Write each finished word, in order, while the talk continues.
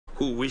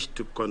who wish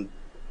to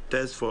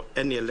contest for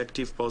any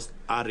elective post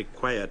are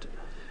required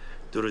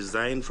to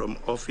resign from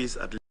office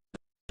at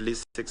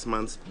least 6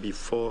 months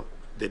before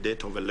the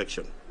date of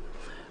election.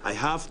 I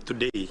have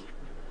today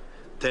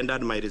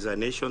tendered my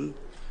resignation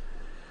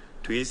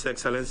to His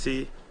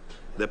Excellency,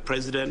 the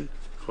President,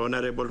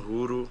 Honorable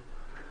Uhuru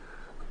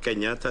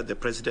Kenyatta, the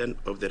President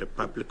of the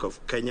Republic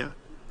of Kenya,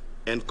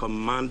 and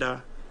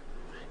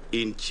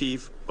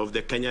Commander-in-Chief of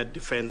the Kenya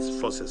Defense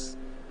Forces.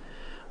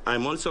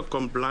 I'm also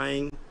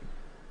complying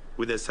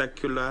with a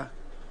circular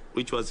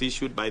which was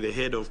issued by the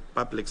Head of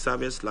Public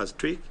Service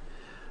last week,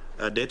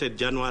 dated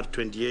January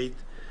 28,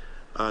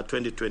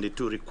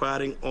 2022,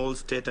 requiring all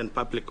state and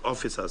public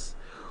officers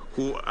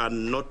who are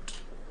not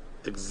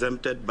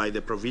exempted by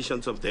the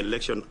provisions of the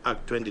Election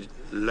Act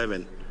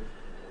 2011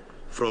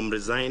 from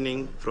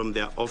resigning from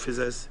their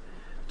offices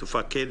to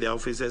vacate their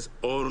offices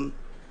on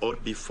or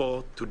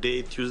before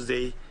today,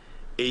 Tuesday,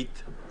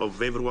 8th of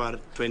February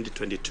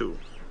 2022.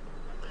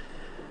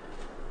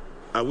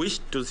 I wish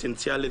to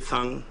sincerely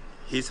thank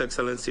His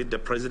Excellency the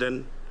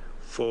President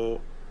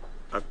for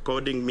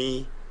according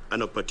me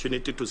an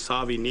opportunity to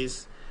serve in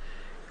his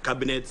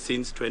cabinet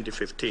since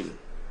 2015,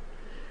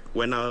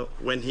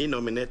 when he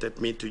nominated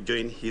me to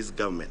join his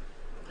government.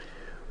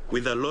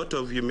 With a lot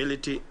of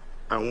humility,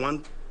 I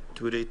want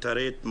to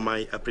reiterate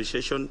my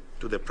appreciation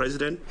to the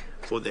President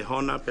for the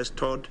honor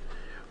bestowed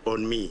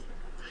on me.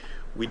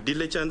 With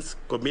diligence,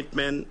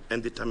 commitment,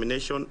 and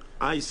determination,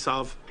 I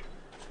serve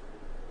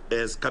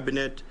as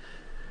Cabinet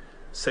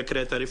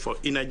Secretary for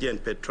Energy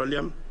and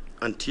Petroleum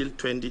until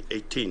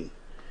 2018,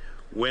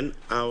 when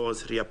I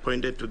was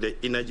reappointed to the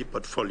energy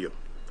portfolio.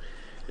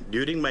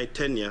 During my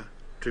tenure,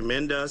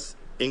 tremendous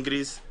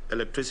increase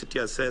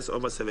electricity access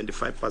over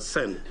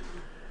 75%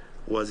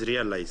 was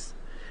realized.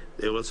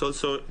 There was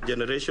also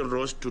generation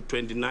rose to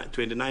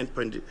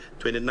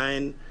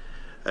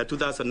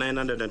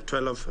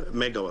 2,912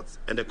 megawatts,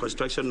 and the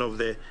construction of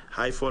the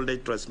high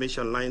voltage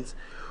transmission lines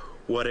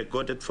were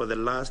recorded for the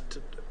last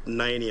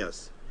 9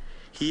 years.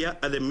 Here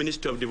at the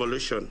Ministry of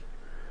Devolution,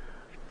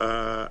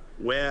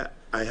 where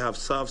I have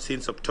served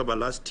since October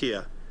last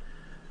year,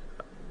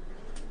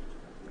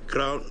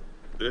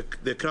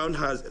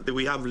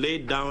 we have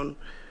laid down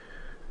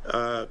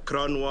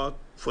groundwork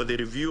for the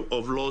review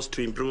of laws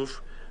to improve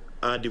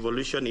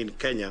devolution in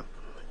Kenya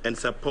and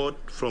support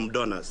from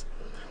donors.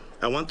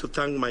 I want to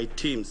thank my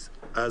teams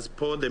as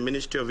per the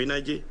Ministry of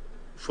Energy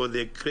for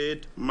the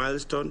great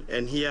milestone,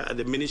 and here at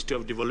the Ministry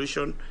of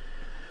Devolution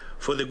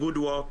for the good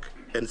work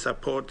and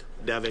support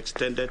they have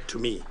extended to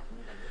me.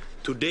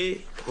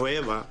 Today,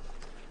 however,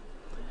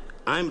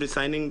 I'm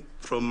resigning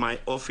from my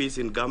office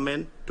in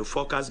government to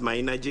focus my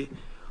energy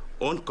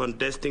on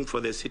contesting for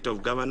the seat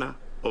of governor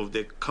of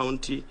the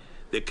county,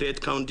 the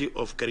great county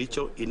of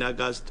Kericho in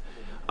August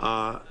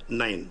 9,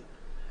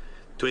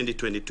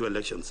 2022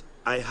 elections.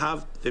 I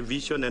have the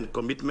vision and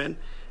commitment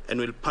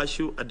and will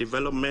pursue a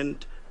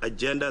development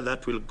agenda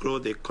that will grow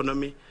the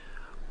economy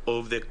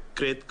of the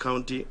great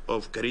county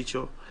of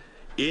Kericho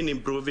in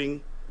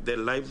improving the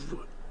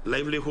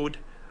livelihood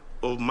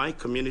of my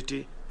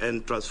community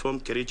and transform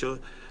Kericho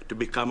to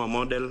become a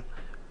model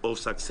of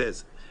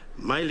success.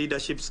 My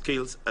leadership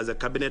skills as at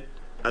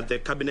the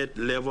cabinet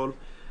level,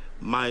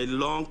 my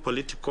long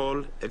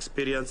political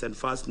experience and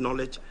vast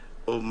knowledge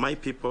of my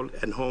people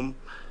and home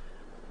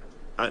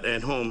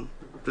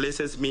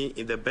places me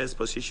in the best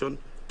position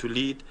to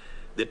lead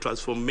the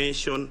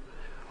transformation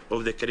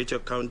of the Kericho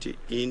County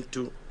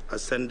into a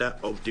center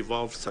of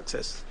devolved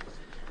success.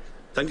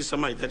 Thank you so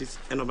much. That is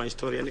the end of my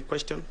story. Any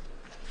question?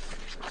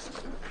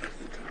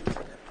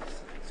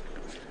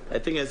 I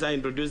think as I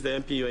introduce the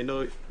MP, I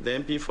know the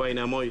MP for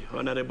Inamoy,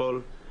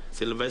 Honorable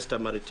Sylvanus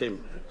Maritime,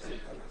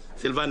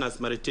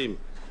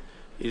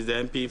 is the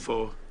MP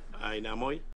for Inamoy.